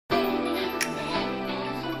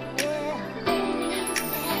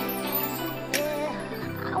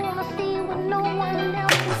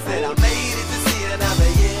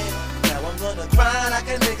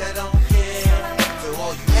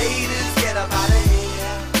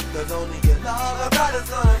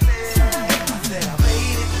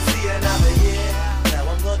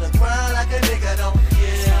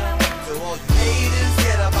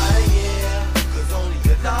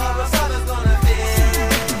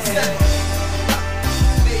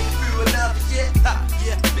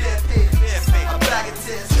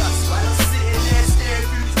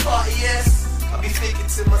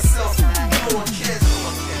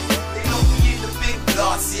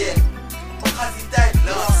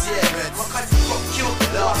My cousin got killed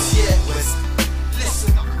last year. Listen,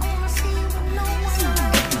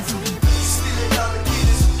 stealing down the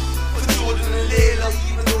killers for Jordan and Layla.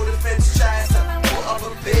 Even though the feds tries to put up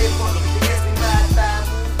a paper, it gets me mad, bad,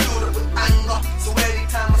 filled up with anger. So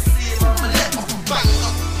anytime I see him, I'ma let off a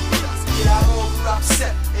banger. Yeah, I'm over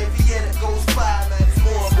upset. Every year that goes by, man, it's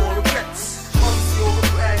more and more regrets. Honestly, over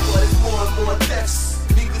brag, but it's more and more deaths.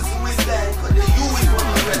 Niggas always lying, but they always want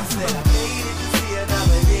the rest. Said I made it to see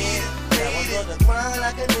another year. Now I'm gonna cry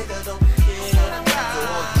like a nigga don't care. So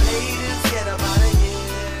all the haters get about a year,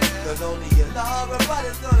 cause only your love and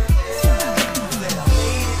body's gonna care. Said I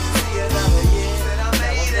made it to see another year. Said I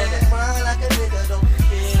made it. Now I'm gonna cry like a nigga don't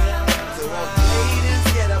care. So all the haters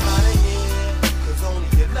get about a year, cause only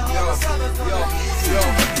your love and body's gonna care.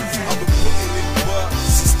 I've been putting in work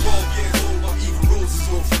since 12 years old, but even roses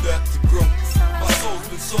won't flirt to grow. My soul's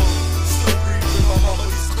been sold, still breathing, my mama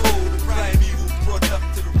is cold. The prime evil product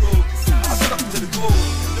to the road. I stuck to the goal,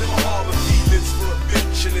 never harbor feelings for a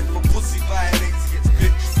bitch. And if my pussy violates, he gets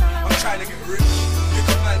bitched. I'm trying to get rich, pick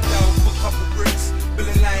a man down, put a couple bricks. Bill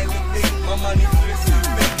and line and make my money flip,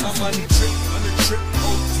 make my money trip on the trip.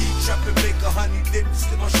 OT trap and make a honey dip,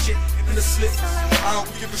 slip my shit in the slips. I don't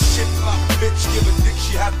give a shit about a bitch, give a dick,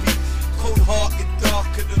 she happy. Cold hearted,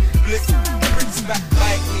 darker than blick. Bricks back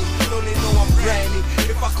like me, don't they know I'm grimy.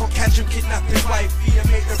 If I can't catch him, kidnap his wifey and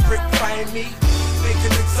make the brick find me. Make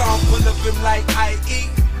an example of him like I.E.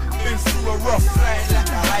 Been through a rough ride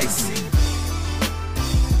like a icy.